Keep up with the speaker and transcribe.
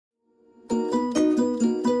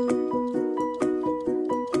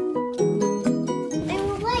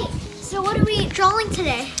drawing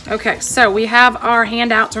today? Okay, so we have our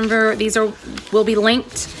handouts. Remember, these will be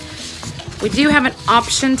linked. We do have an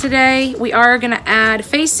option today. We are gonna add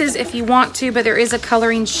faces if you want to, but there is a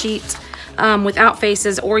coloring sheet without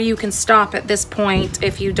faces, or you can stop at this point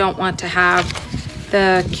if you don't want to have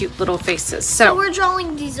the cute little faces. So we're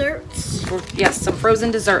drawing desserts? Yes, some frozen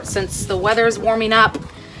desserts. Since the weather is warming up,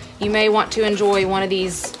 you may want to enjoy one of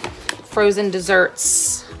these frozen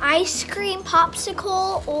desserts. Ice cream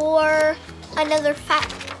popsicle or another fat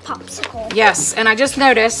popsicle? Yes, and I just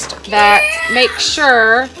noticed that make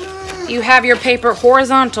sure you have your paper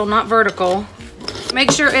horizontal, not vertical.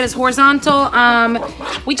 Make sure it is horizontal.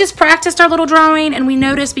 We just practiced our little drawing and we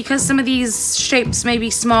noticed because some of these shapes may be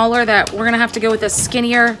smaller that we're gonna have to go with a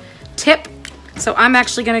skinnier tip. So I'm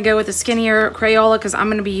actually gonna go with a skinnier Crayola because I'm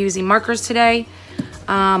gonna be using markers today.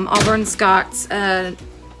 Auburn's got an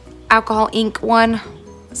alcohol ink one.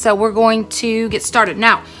 So we're going to get started.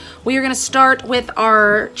 Now, we are gonna start with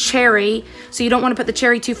our cherry. So you don't wanna put the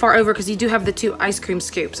cherry too far over because you do have the 2 ice cream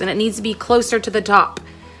scoops and it needs to be closer to the top.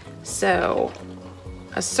 So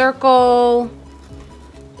a circle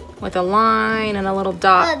with a line and a little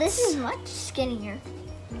dot. Oh, this is much skinnier.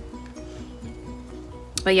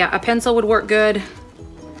 But yeah, a pencil would work good.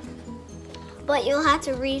 But you'll have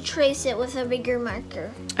to retrace it with a bigger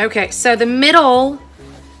marker. Okay, so the middle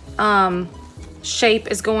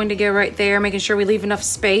shape is going to go right there, making sure we leave enough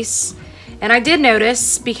space. And I did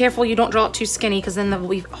notice, be careful you don't draw it too skinny because then it'll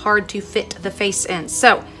be hard to fit the face in.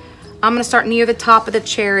 So I'm gonna start near the top of the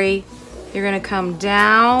cherry. You're gonna come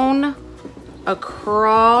down,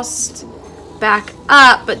 across, back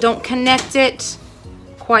up, but don't connect it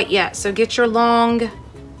quite yet. So get your long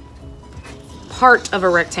part of a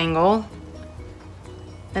rectangle.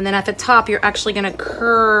 And then at the top, you're actually gonna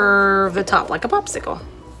curve the top like a popsicle.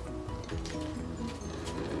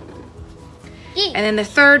 And then the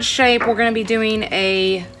third shape, we're gonna be doing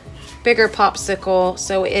a bigger popsicle.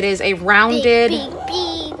 So it is a rounded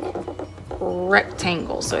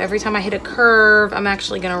rectangle. So every time I hit a curve, I'm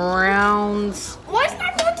actually gonna round. Why is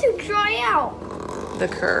that going to dry out? The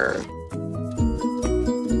curve.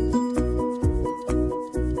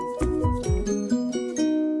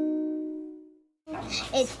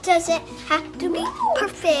 It doesn't have to be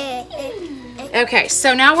perfect. Okay,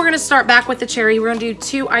 so now we're gonna start back with the cherry. We're gonna do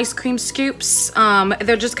 2 ice cream scoops.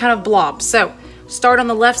 They're just kind of blobs. So start on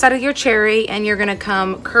the left side of your cherry and you're gonna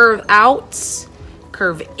come curve out,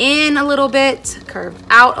 curve in a little bit, curve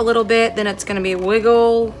out a little bit. Then it's gonna be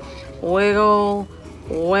wiggle, wiggle,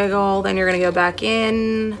 wiggle. Then you're gonna go back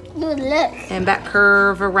in and back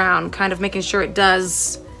curve around, kind of making sure it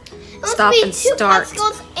does stop and start. 2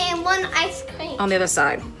 popsicles and 1 ice cream. On the other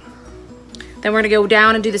side. Then we're gonna go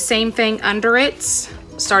down and do the same thing under it,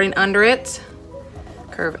 starting under it.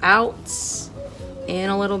 Curve out,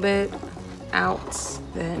 in a little bit, out,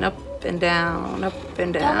 then up and down, up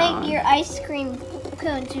and down. Don't make your ice cream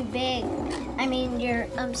cone too big. I mean your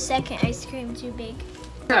second ice cream too big.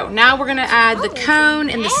 So now we're gonna add the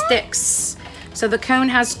cone and the sticks. So the cone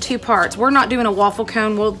has 2 parts. We're not doing a waffle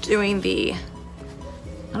cone, we're doing the,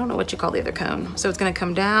 I don't know what you call the other cone. So it's gonna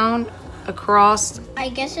come down, across, I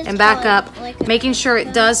guess it's and back up, like making sure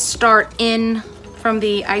it does start in from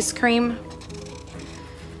the ice cream.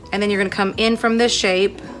 And then you're gonna come in from this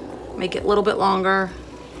shape, make it a little bit longer,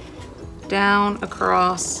 down,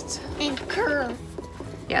 across. And curve.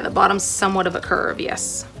 Yeah, the bottom's somewhat of a curve,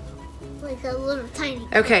 yes. Like a little tiny.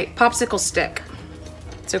 Okay, popsicle stick.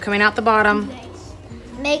 So coming out the bottom, Nice.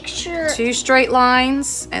 Make sure 2 straight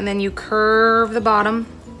lines, and then you curve the bottom.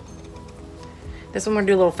 This one we're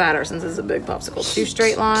gonna do a little fatter since this is a big popsicle. 2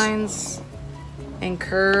 straight lines and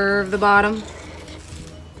curve the bottom.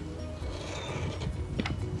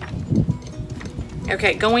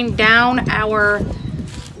 Okay, going down our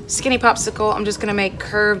skinny popsicle, I'm just gonna make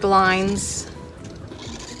curved lines.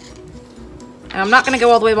 And I'm not gonna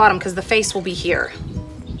go all the way bottom because the face will be here.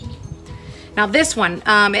 Now this one,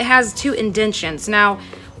 it has 2 indentions. Now,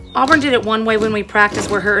 Auburn did it one way when we practiced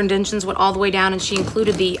where her indentions went all the way down and she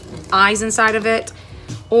included the eyes inside of it.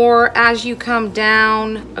 Or as you come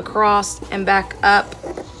down, across, and back up,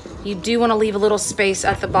 you do want to leave a little space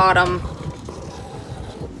at the bottom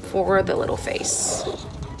for the little face.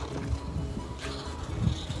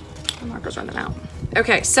 The marker's running out.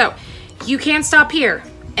 Okay, so you can stop here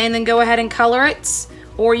and then go ahead and color it,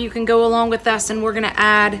 or you can go along with us and we're gonna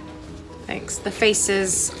add, the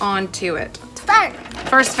faces onto it.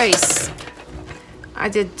 First face, I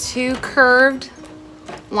did 2 curved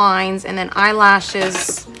lines and then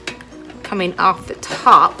eyelashes coming off the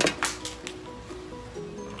top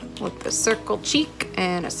with a circle cheek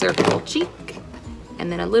and a circle cheek and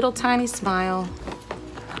then a little tiny smile.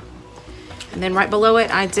 And then right below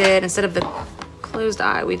it, I did, instead of the closed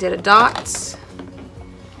eye, we did a dot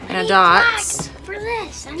and a dot. Black for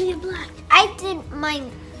this, I need black. I did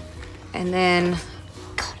mine. And then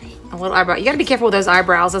a little eyebrow. You gotta be careful with those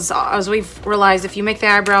eyebrows. As we've realized, if you make the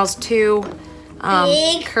eyebrows too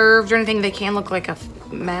curved or anything, they can look like a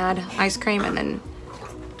mad ice cream. And then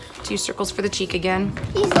 2 circles for the cheek again.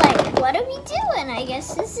 He's like, what are we doing? I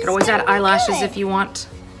guess this is. You could always add eyelashes if you want.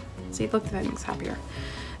 See, look, that makes happier.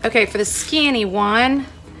 Okay, for the skinny one,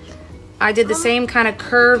 I did the same kind of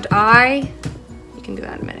curved eye. You can do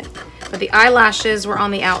that in a minute. But the eyelashes were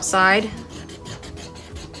on the outside.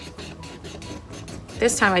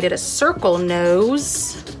 This time I did a circle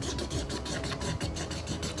nose.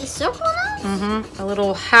 A circle nose? Mm-hmm. A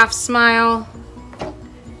little half smile.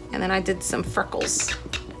 And then I did some freckles.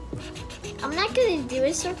 I'm not gonna do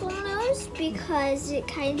a circle nose because it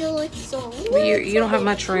kind of looks so. You don't have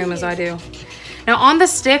much room as I do. Now on the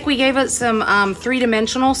stick, we gave it some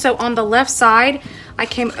 3-dimensional. So on the left side, I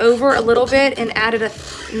came over a little bit and added a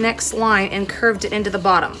next line and curved it into the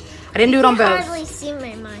bottom. I didn't do it on both. I can hardly see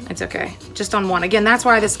my mind. It's okay, just on one. Again, that's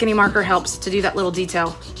why the skinny marker helps to do that little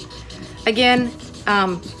detail. Again,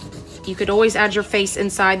 you could always add your face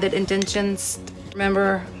inside the indentions.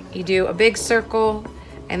 Remember, you do a big circle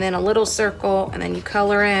and then a little circle and then you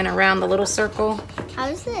color in around the little circle.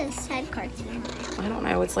 How's this head cartoon? I don't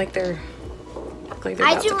know, it's like they're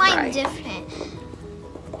I do mine different.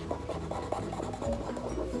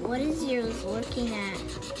 What is yours looking at?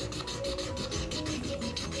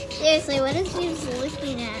 Seriously, what is yours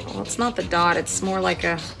looking at? Well, it's not the dot, it's more like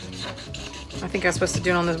a, I think I was supposed to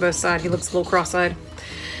do it on both sides. He looks a little cross-eyed.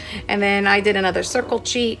 And then I did another circle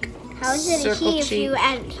cheek. How is it a he if you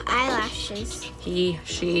add eyelashes? He,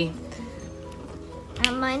 she.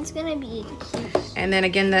 Mine's gonna be cute. And then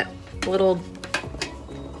again, that little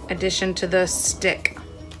addition to the stick.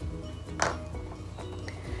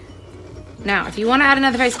 Now, if you want to add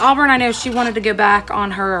another face, Auburn, I know she wanted to go back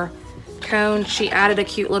on her cone. She added a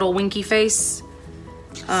cute little winky face.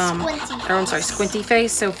 Squinty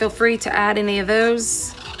face. So feel free to add any of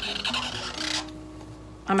those.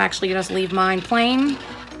 I'm actually gonna just leave mine plain.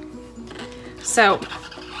 So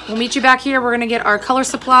we'll meet you back here. We're gonna get our color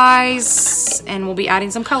supplies and we'll be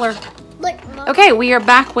adding some color. Look, okay, we are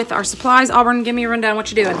back with our supplies. Auburn, give me a rundown.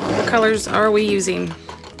 What you doing? What colors are we using?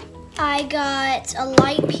 I got a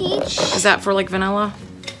light peach. Is that for like vanilla?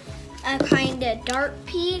 A kind of dark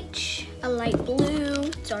peach, a light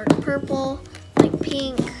blue, dark purple, light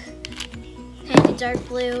pink, kind of dark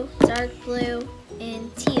blue,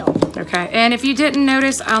 and teal. Okay, and if you didn't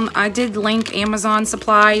notice, I did link Amazon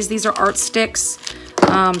supplies. These are art sticks.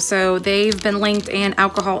 So they've been linked, and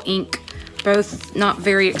alcohol ink. Both not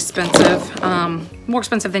very expensive. More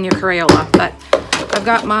expensive than your Crayola. But I've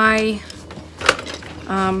got my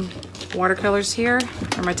watercolors here,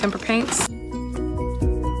 or my temper paints.